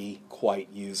shouldn't be quite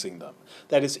using them.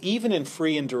 That is, even in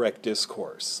free and direct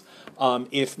discourse,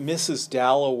 if Mrs.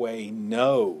 Dalloway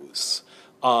knows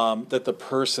that the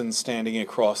person standing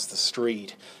across the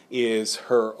street is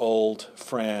her old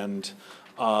friend,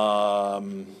 I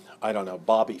don't know,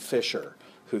 Bobby Fischer,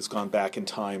 who's gone back in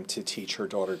time to teach her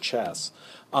daughter chess.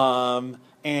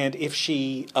 And if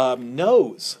she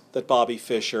knows that Bobby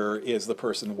Fischer is the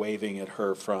person waving at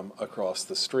her from across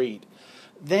the street,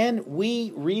 then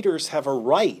we readers have a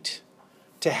right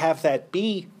to have that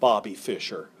be Bobby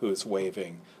Fischer who is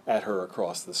waving at her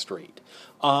across the street.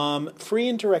 Free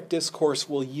and direct discourse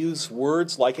will use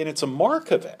words like, and it's a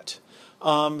mark of it,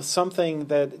 something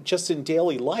that just in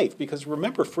daily life, because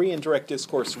remember, free and direct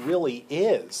discourse really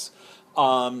is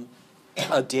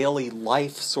a daily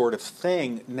life sort of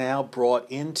thing now brought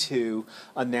into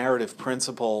a narrative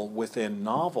principle within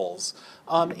novels.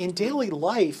 In daily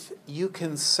life, you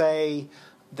can say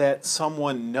that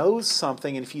someone knows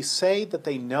something, and if you say that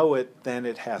they know it, then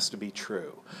it has to be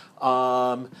true.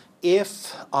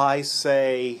 If I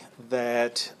say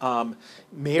that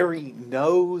Mary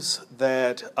knows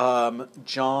that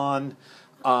John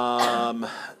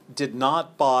did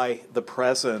not buy the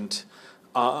present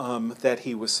that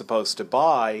he was supposed to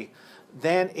buy,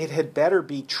 then it had better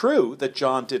be true that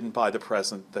John didn't buy the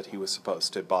present that he was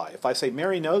supposed to buy. If I say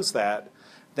Mary knows that,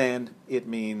 then it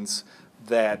means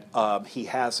that he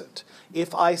hasn't.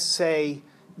 If I say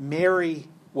Mary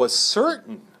was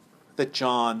certain that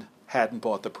John hadn't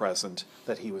bought the present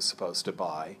that he was supposed to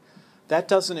buy, that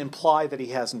doesn't imply that he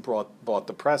hasn't bought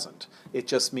the present. It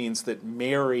just means that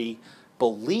Mary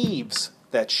believes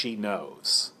that she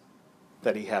knows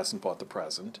that he hasn't bought the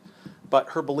present, but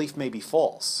her belief may be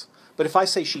false. But if I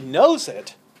say she knows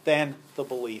it, then the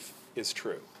belief is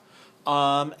true.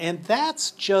 And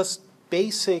that's just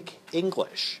basic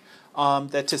English.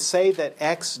 That to say that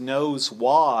X knows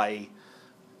Y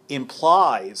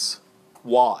implies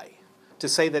Y. To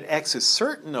say that X is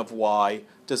certain of Y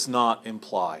does not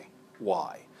imply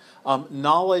Y.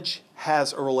 Knowledge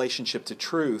has a relationship to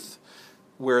truth,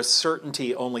 whereas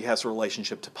certainty only has a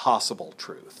relationship to possible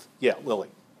truth. Yeah, Lily.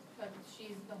 But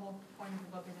the whole point of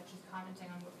the book is that she's commenting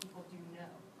on what people do know.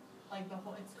 Like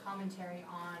it's commentary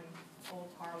on Old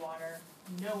Tarwater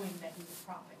knowing that he's a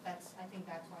prophet. I think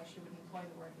that's why she would employ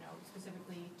the word know,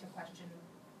 specifically to question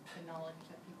the knowledge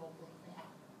that people believe they have.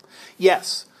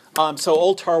 Yes. So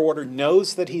Old Tarwater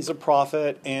knows that he's a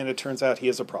prophet, and it turns out he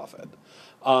is a prophet.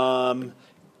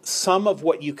 Some of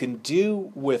what you can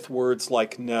do with words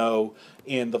like no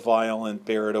in the violent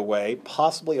bear it away,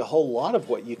 possibly a whole lot of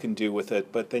what you can do with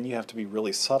it, but then you have to be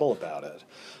really subtle about it,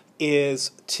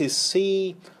 is to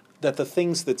see that the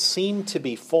things that seem to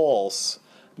be false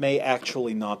may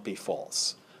actually not be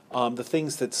false. The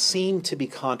things that seem to be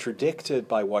contradicted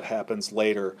by what happens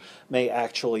later may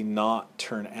actually not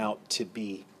turn out to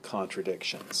be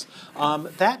contradictions.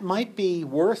 That might be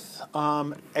worth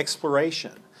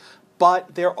exploration.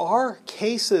 But there are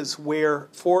cases where,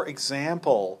 for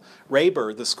example,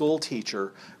 Raber, the school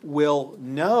teacher, will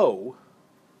know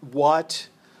what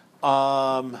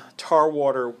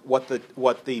Tarwater,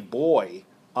 what the boy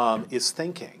is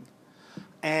thinking,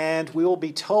 and we will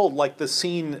be told, like the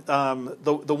scene,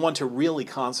 the one to really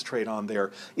concentrate on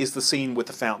there is the scene with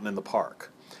the fountain in the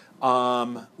park,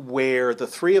 where the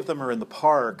three of them are in the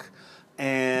park,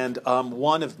 and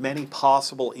one of many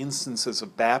possible instances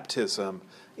of baptism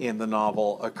in the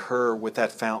novel occur with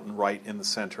that fountain right in the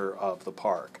center of the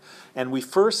park. And we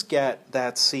first get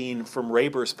that scene from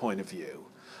Raber's point of view.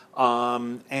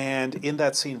 And in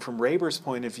that scene from Raber's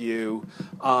point of view,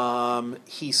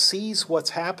 he sees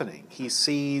what's happening. He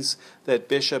sees that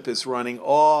Bishop is running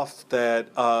off,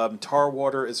 that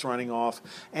Tarwater is running off,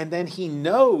 and then he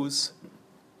knows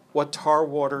what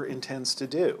Tarwater intends to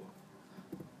do.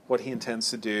 What he intends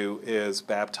to do is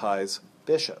baptize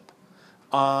Bishop.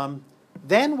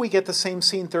 Then we get the same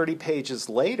scene 30 pages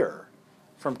later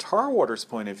from Tarwater's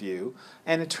point of view,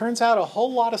 and it turns out a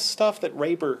whole lot of stuff that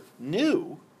Raber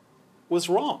knew was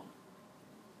wrong.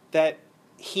 That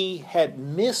he had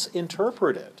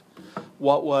misinterpreted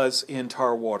what was in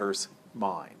Tarwater's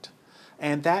mind.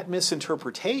 And that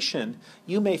misinterpretation,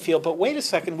 you may feel, but wait a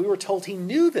second, we were told he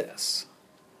knew this.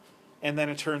 And then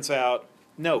it turns out,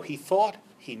 no, he thought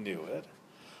he knew it.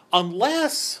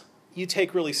 Unless you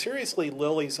take really seriously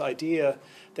Lily's idea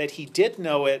that he did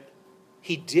know it.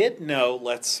 He did know,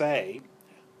 let's say,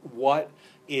 what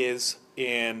is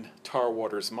in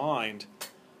Tarwater's mind,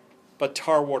 but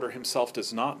Tarwater himself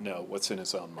does not know what's in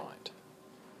his own mind.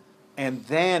 And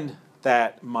then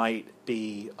that might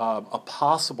be a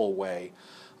possible way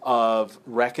of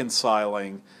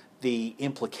reconciling the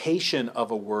implication of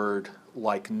a word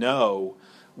like no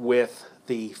with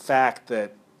the fact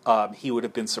that he would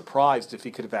have been surprised if he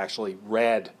could have actually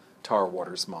read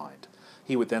Tarwater's mind.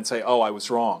 He would then say, oh, I was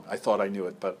wrong. I thought I knew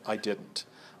it, but I didn't.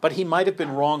 But he might have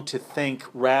been wrong to think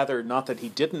rather not that he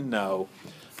didn't know.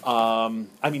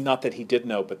 Not that he did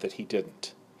know, but that he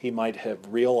didn't. He might not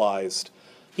have realized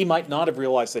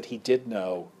that he did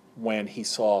know when he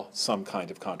saw some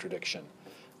kind of contradiction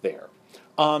there.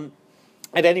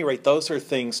 At any rate, those are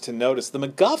things to notice. The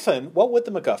MacGuffin, what would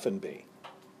the MacGuffin be?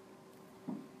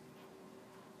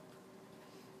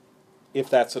 If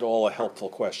that's at all a helpful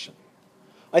question.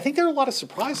 I think there are a lot of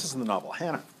surprises in the novel.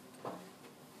 Hannah?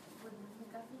 Would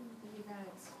MacGuffin be that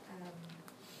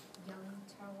young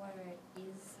Tarwater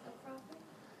is a prophet?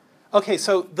 Okay,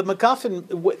 so the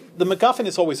MacGuffin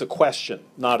is always a question,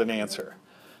 not an answer.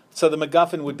 So the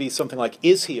MacGuffin would be something like,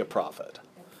 is he a prophet?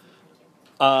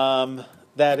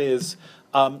 That is,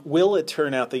 will it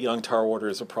turn out that young Tarwater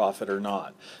is a prophet or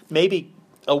not? Maybe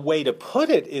a way to put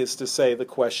it is to say the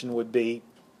question would be,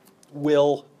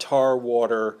 will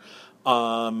Tarwater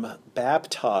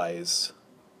baptize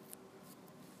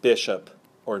Bishop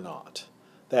or not?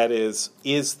 That is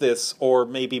this, or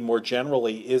maybe more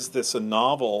generally, is this a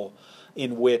novel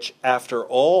in which, after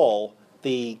all,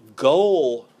 the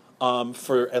goal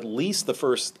for at least the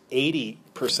first 80%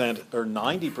 or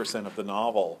 90% of the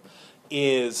novel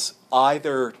is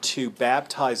either to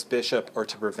baptize Bishop or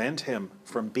to prevent him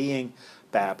from being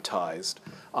baptized?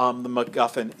 The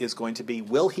MacGuffin is going to be,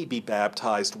 will he be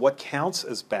baptized? What counts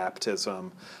as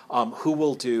baptism? Who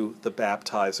will do the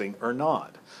baptizing or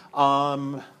not?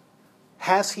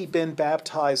 Has he been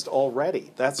baptized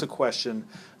already? That's a question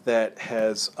that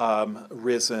has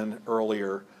risen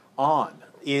earlier on.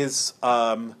 Is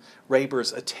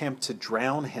Raber's attempt to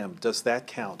drown him, does that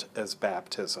count as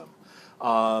baptism?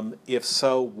 If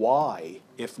so, why?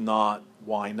 If not,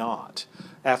 why not?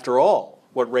 After all,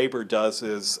 what Raber does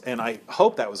is, and I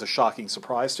hope that was a shocking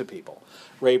surprise to people,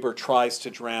 Raber tries to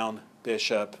drown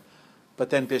Bishop,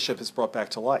 but then Bishop is brought back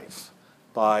to life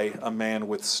by a man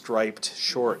with striped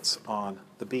shorts on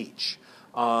the beach.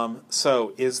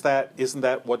 So isn't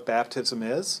that what baptism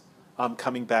is?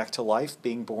 Coming back to life,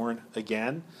 being born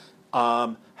again?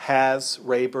 Has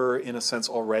Raber, in a sense,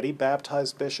 already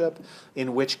baptized Bishop?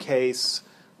 In which case,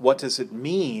 what does it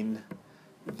mean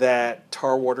that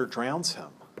Tarwater drowns him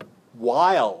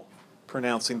while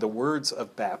pronouncing the words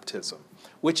of baptism?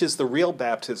 Which is the real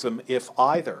baptism, if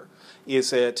either?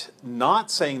 Is it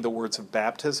not saying the words of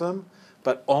baptism,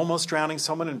 but almost drowning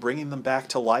someone and bringing them back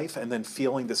to life and then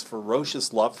feeling this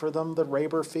ferocious love for them that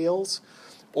Raber feels?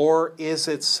 Or is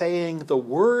it saying the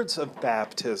words of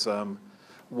baptism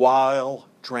while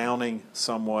drowning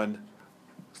someone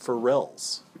for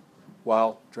rills,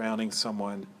 while drowning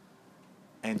someone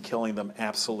and killing them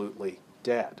absolutely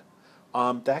dead?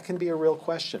 That can be a real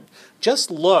question. Just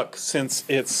look, since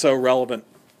it's so relevant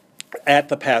at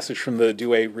the passage from the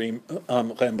Douay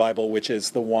Rheims Bible, which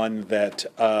is the one that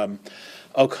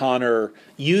O'Connor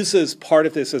uses part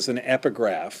of this as an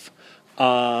epigraph,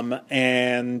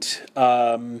 and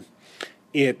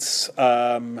it's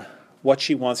what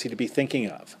she wants you to be thinking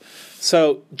of.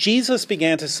 So Jesus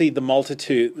began to say to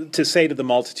the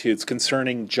multitudes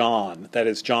concerning John, that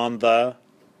is John the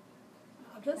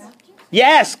Baptist?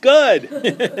 Yes,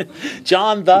 good.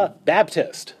 John the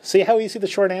Baptist. See how easy the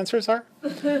short answers are?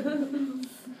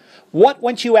 What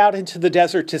went you out into the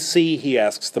desert to see, he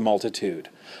asks the multitude.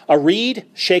 A reed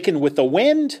shaken with the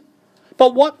wind?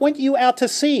 But what went you out to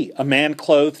see? A man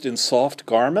clothed in soft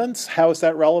garments? How is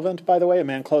that relevant, by the way, a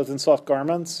man clothed in soft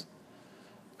garments?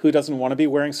 Who doesn't want to be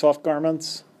wearing soft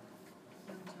garments?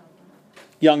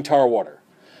 Young Tarwater.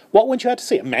 What went you out to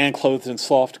see? A man clothed in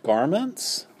soft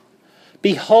garments?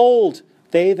 Behold,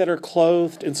 they that are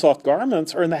clothed in soft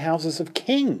garments are in the houses of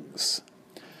kings.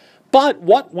 But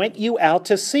what went you out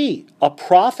to see? A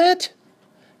prophet?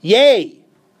 Yea,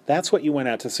 that's what you went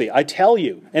out to see. I tell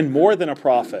you, and more than a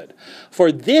prophet.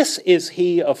 For this is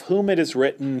he of whom it is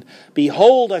written,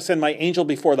 Behold, I send my angel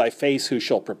before thy face, who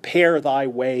shall prepare thy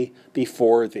way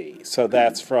before thee. So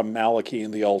that's from Malachi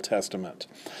in the Old Testament.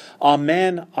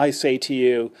 Amen, I say to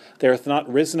you, there hath not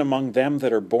risen among them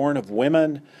that are born of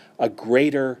women a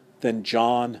greater than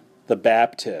John the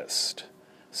Baptist.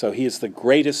 So he is the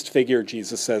greatest figure,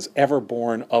 Jesus says, ever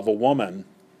born of a woman.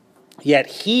 Yet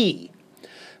he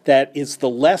that is the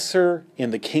lesser in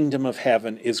the kingdom of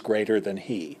heaven is greater than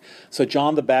he. So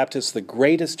John the Baptist, the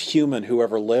greatest human who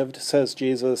ever lived, says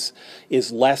Jesus,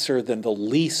 is lesser than the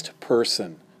least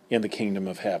person in the kingdom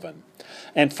of heaven.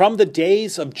 And from the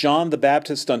days of John the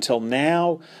Baptist until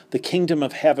now, the kingdom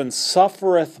of heaven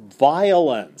suffereth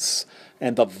violence,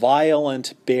 and the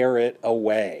violent bear it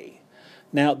away.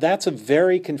 Now, that's a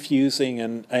very confusing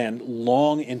and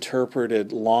long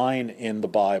interpreted line in the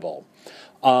Bible.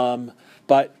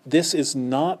 But this is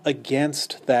not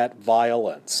against that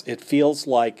violence. It feels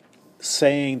like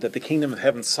saying that the kingdom of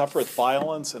heaven suffereth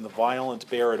violence and the violent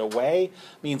bear it away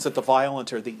means that the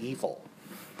violent are the evil.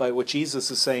 But what Jesus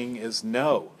is saying is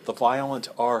no, the violent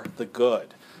are the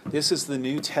good. This is the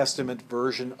New Testament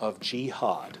version of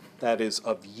jihad. That is,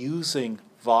 of using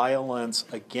violence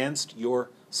against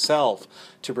yourself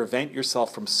to prevent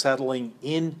yourself from settling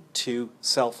into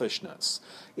selfishness.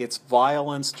 It's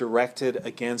violence directed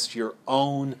against your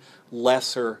own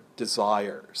lesser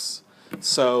desires.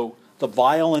 So the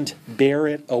violent bear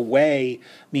it away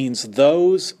means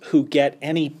those who get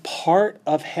any part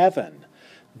of heaven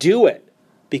do it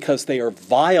because they are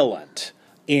violent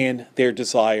in their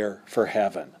desire for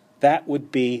heaven. That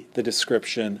would be the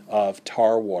description of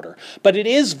tar water. But it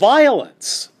is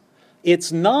violence.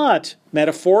 It's not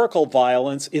metaphorical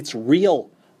violence, it's real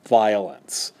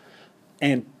violence.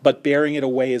 But bearing it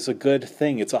away is a good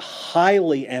thing. It's a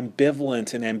highly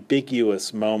ambivalent and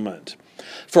ambiguous moment.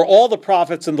 For all the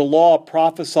prophets and the law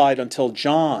prophesied until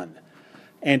John.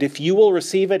 And if you will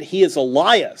receive it, he is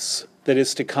Elias that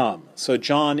is to come. So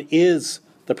John is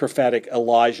the prophetic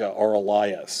Elijah or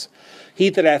Elias. He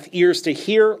that hath ears to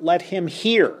hear, let him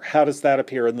hear. How does that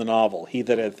appear in the novel? He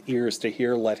that hath ears to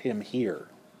hear, let him hear.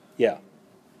 Yeah.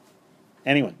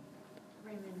 Anyone?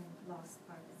 Raymond lost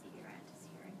part of his ear and his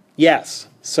hearing. Yes.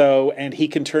 So, and he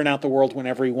can turn out the world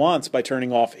whenever he wants by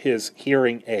turning off his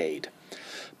hearing aid.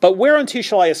 But whereunto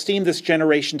shall I esteem this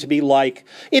generation to be like?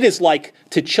 It is like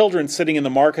to children sitting in the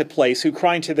marketplace who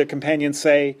crying to their companions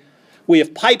say, We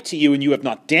have piped to you and you have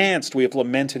not danced. We have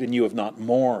lamented and you have not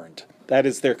mourned. That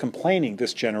is, they're complaining,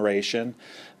 this generation,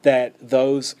 that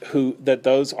those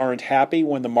aren't happy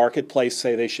when the marketplace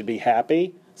says they should be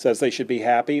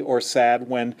happy, or sad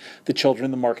when the children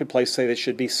in the marketplace say they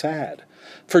should be sad.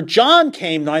 For John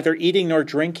came neither eating nor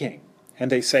drinking,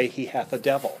 and they say he hath a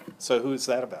devil. So who is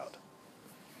that about?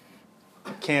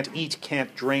 Can't eat,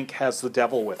 can't drink, has the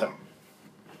devil with him.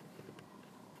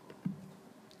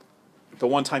 The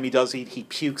one time he does eat, he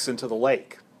pukes into the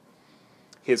lake.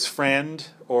 His friend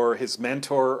or his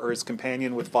mentor or his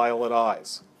companion with violet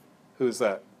eyes. Who is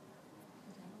that?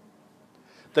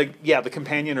 The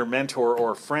companion or mentor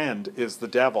or friend is the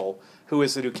devil. Who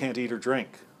is it who can't eat or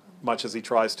drink, much as he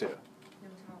tries to?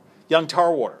 Young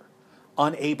Tarwater.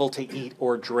 Unable to eat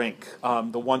or drink.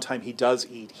 The one time he does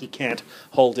eat, he can't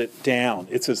hold it down.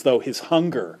 It's as though his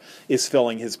hunger is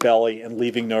filling his belly and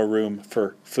leaving no room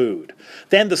for food.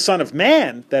 Then the Son of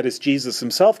Man, that is Jesus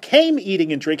himself, came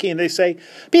eating and drinking, and they say,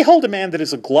 Behold a man that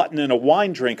is a glutton and a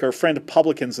wine drinker, a friend of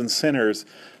publicans and sinners,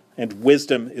 and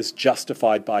wisdom is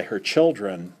justified by her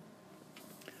children.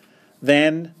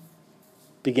 Then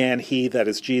began he, that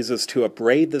is Jesus, to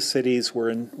upbraid the cities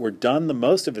wherein were done the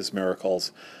most of his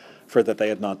miracles. for that they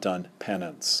had not done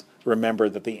penance. Remember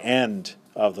that the end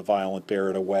of the violent bear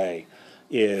it away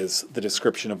is the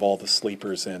description of all the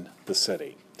sleepers in the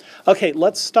city. Okay,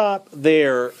 let's stop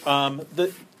there.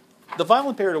 The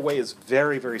violent bear it away is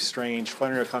very, very strange.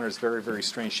 Flannery O'Connor is very, very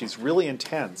strange. She's really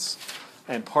intense.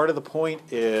 And part of the point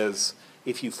is,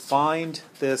 if you find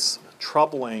this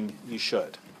troubling, you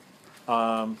should.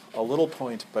 A little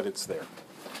point, but it's there.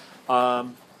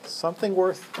 Something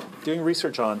worth doing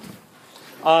research on.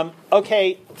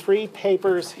 Okay, 3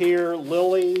 papers here.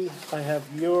 Lily, I have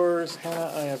yours.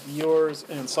 Hannah, I have yours.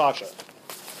 And Sasha.